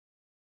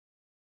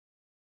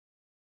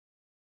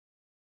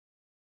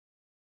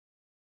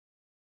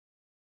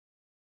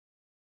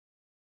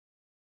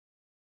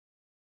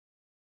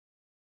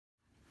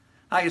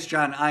Hi, it's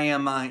John. I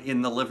am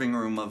in the living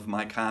room of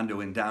my condo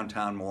in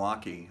downtown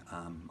Milwaukee.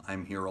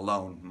 I'm here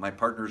alone. My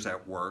partner's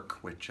at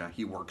work, which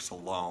he works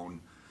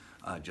alone,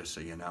 just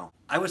so you know.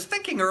 I was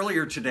thinking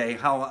earlier today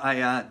how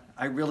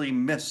I really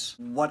miss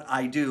what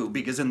I do,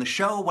 because in the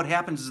show what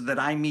happens is that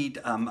I meet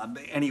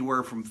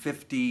anywhere from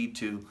 50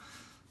 to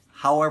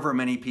however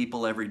many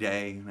people every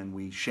day, and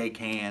we shake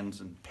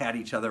hands and pat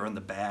each other on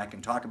the back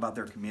and talk about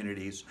their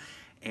communities.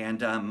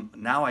 And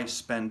now I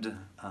spend,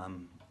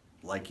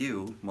 like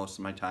you, most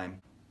of my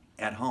time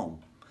at home.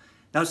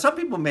 Now, some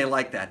people may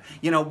like that.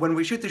 You know, when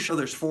we shoot the show,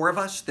 there's four of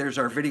us. There's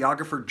our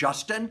videographer,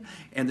 Justin,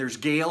 and there's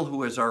Gail,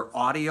 who is our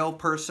audio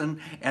person,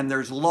 and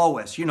there's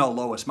Lois, you know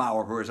Lois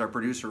Mauer, who is our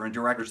producer and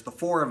director. It's the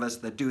four of us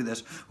that do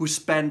this, who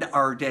spend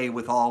our day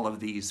with all of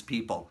these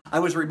people. I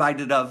was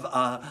reminded of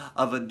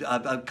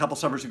a couple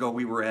summers ago,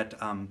 we were at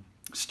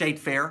State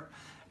Fair,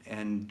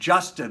 and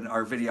Justin,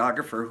 our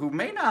videographer, who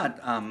may not,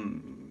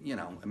 you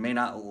know, may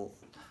not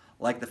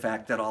like the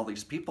fact that all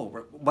these people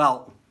were,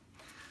 well,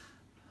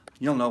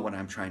 you'll know what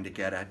I'm trying to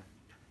get at.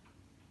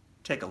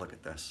 Take a look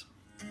at this.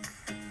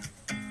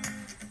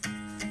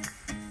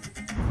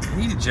 I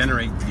need to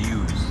generate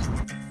views.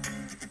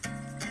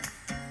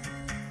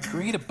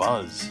 Create a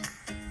buzz.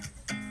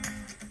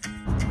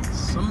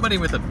 Somebody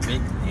with a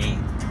big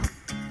name.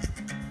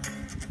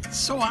 It's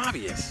so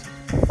obvious.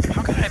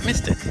 How could I have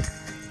missed it?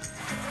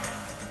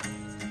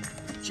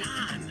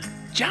 John.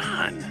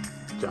 John.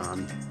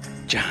 John.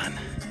 John.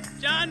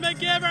 John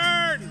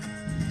McGivern!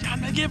 John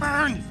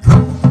McGivern!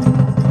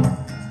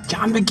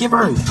 John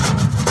McGivern!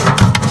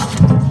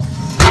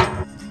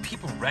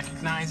 People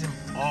recognize him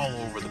all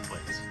over the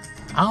place.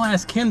 I'll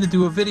ask him to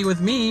do a video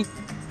with me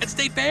at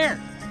State Fair.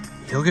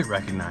 He'll get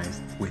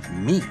recognized with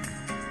me.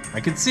 I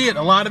can see it,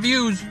 a lot of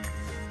views.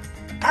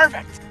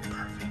 Perfect!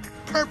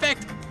 Perfect!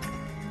 Perfect!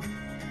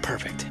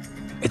 Perfect.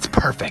 It's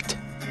perfect.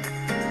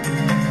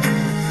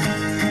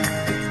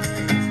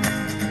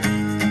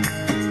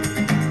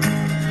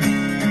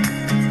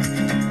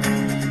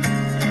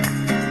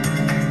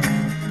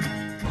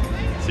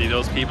 See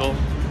those people?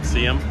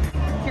 See them?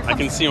 I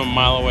can see them a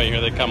mile away.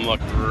 Here they come. Look,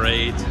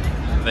 right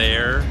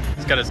there.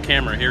 He's got his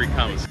camera. Here he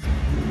comes.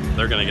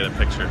 They're gonna get a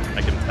picture.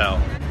 I can tell.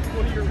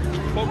 One of your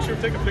folks here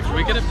take a picture. Can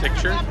we get a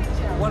picture?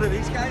 One of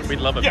these guys? We'd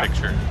love a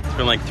picture. It's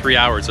been like 3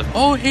 hours of,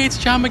 oh, hey, it's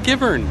John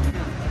McGivern.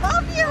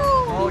 Love you!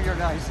 Oh, you're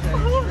nice.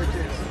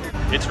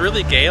 Thanks. It's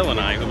really Gail and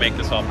I who make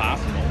this all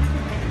possible.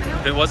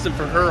 If it wasn't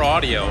for her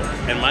audio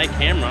and my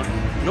camera,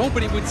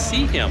 nobody would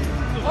see him.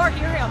 Or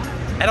hear him.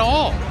 At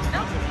all.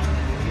 No.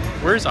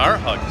 Where's our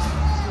hugs?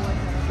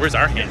 Where's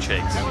our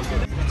handshakes?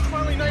 It's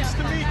finally nice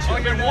to meet you.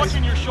 I've been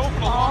watching your show for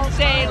the All longest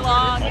day time.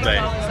 long. All day.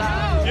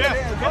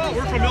 Yeah,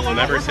 we're from Illinois.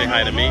 Never say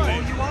hi to me.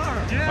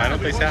 Why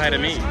don't they say hi to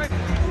me?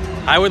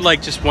 I would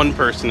like just one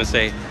person to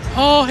say,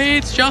 oh, hey,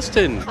 it's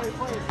Justin.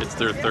 It's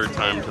their third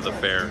time to the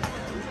fair.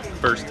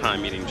 First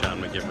time meeting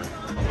John McGivern.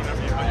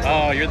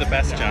 Oh, you're the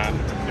best, John.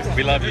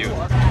 We love you.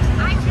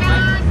 Hi,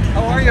 John.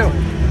 How are you?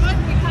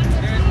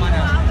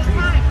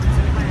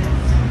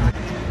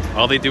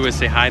 All they do is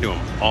say hi to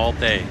him all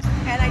day.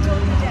 And I told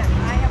you that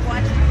I have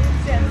watched you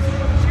since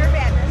Sheer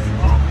Madness.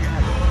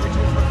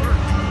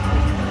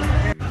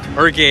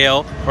 Or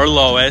Gail, or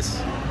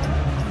Lois.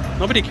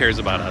 Nobody cares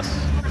about us.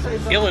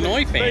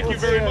 Illinois fans. Thank you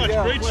very much.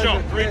 Great show.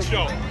 Great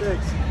show.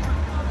 Thanks.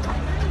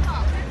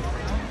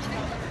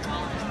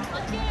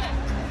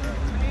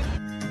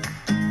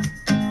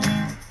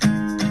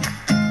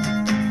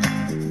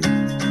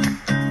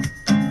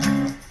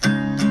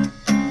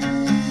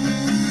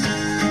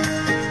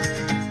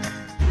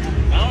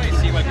 Now I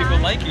see why people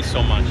like you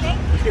so much.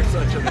 You're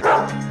such a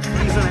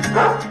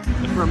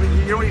you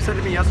know what he said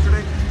to me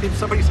yesterday?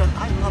 Somebody said,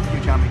 I love you,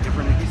 John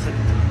McGivern. And he said,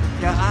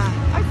 yeah,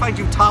 I find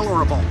you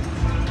tolerable.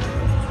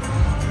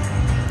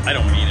 I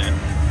don't mean it.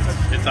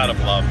 It's out of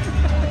love.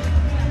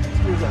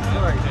 Excuse us,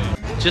 sorry.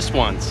 Just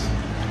once.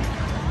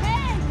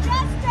 Hey,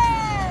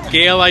 Justin!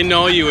 Gail, I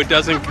know you. It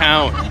doesn't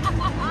count.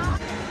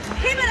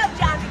 Keep it up,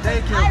 John.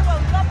 Thank you. I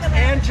will love them.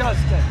 And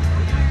Justin.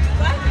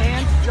 What?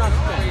 And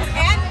Justin.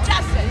 And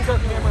Justin. He's our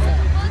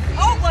cameraman.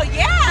 Oh, well,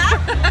 yeah.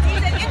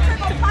 He's an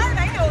integral part.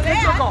 I know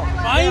that. Integral.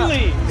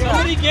 Finally,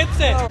 somebody gets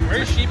it.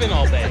 Where's she been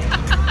all day?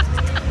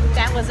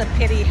 That was a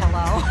pity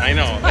hello. I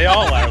know. They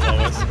all are,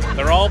 Lois.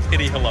 They're all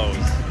pity hellos.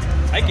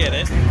 I get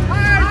it.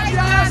 Hi,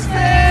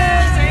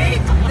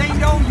 Justin! They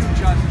know you,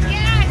 Justin.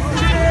 Yes.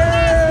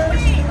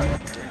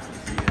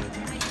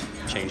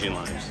 Changing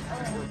lives.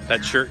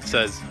 That shirt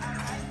says,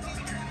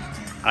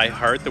 I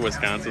heart the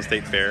Wisconsin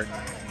State Fair.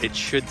 It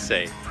should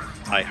say,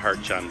 I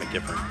heart John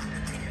McGivern.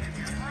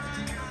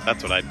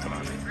 That's what I'd put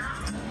on it.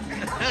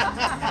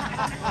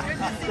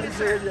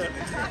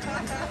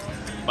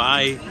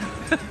 Bye.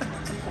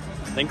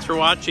 Thanks for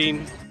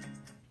watching.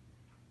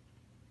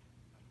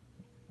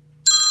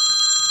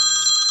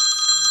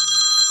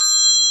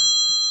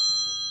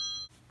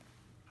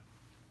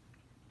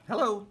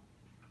 Hello.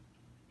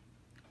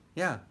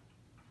 Yeah.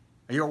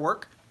 Are you at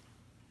work?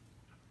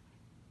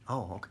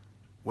 Oh, okay.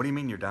 What do you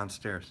mean you're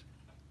downstairs?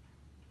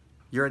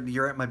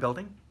 You're at my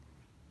building?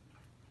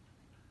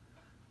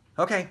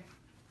 Okay.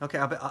 Okay,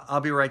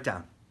 I'll be right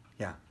down.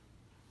 Yeah.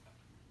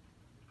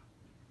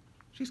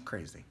 She's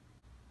crazy.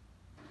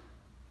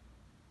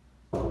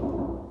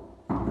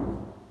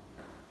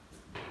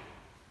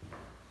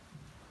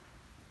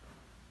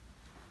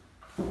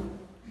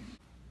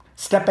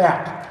 Step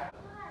back.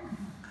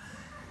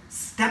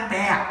 Step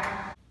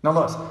back. No,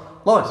 Lois.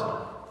 Lois,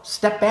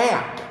 step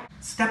back.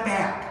 Step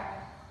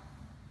back.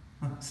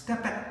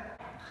 Step back.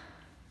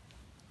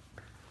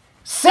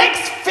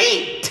 6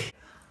 feet!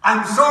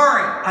 I'm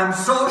sorry. I'm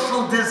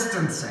social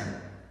distancing.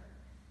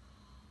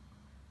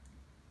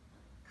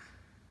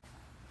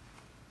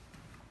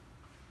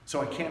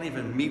 So I can't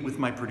even meet with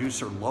my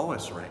producer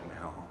Lois right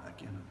now.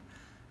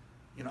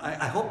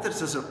 I hope this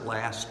doesn't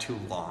last too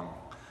long.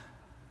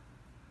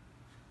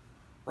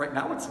 Right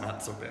now it's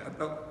not so bad.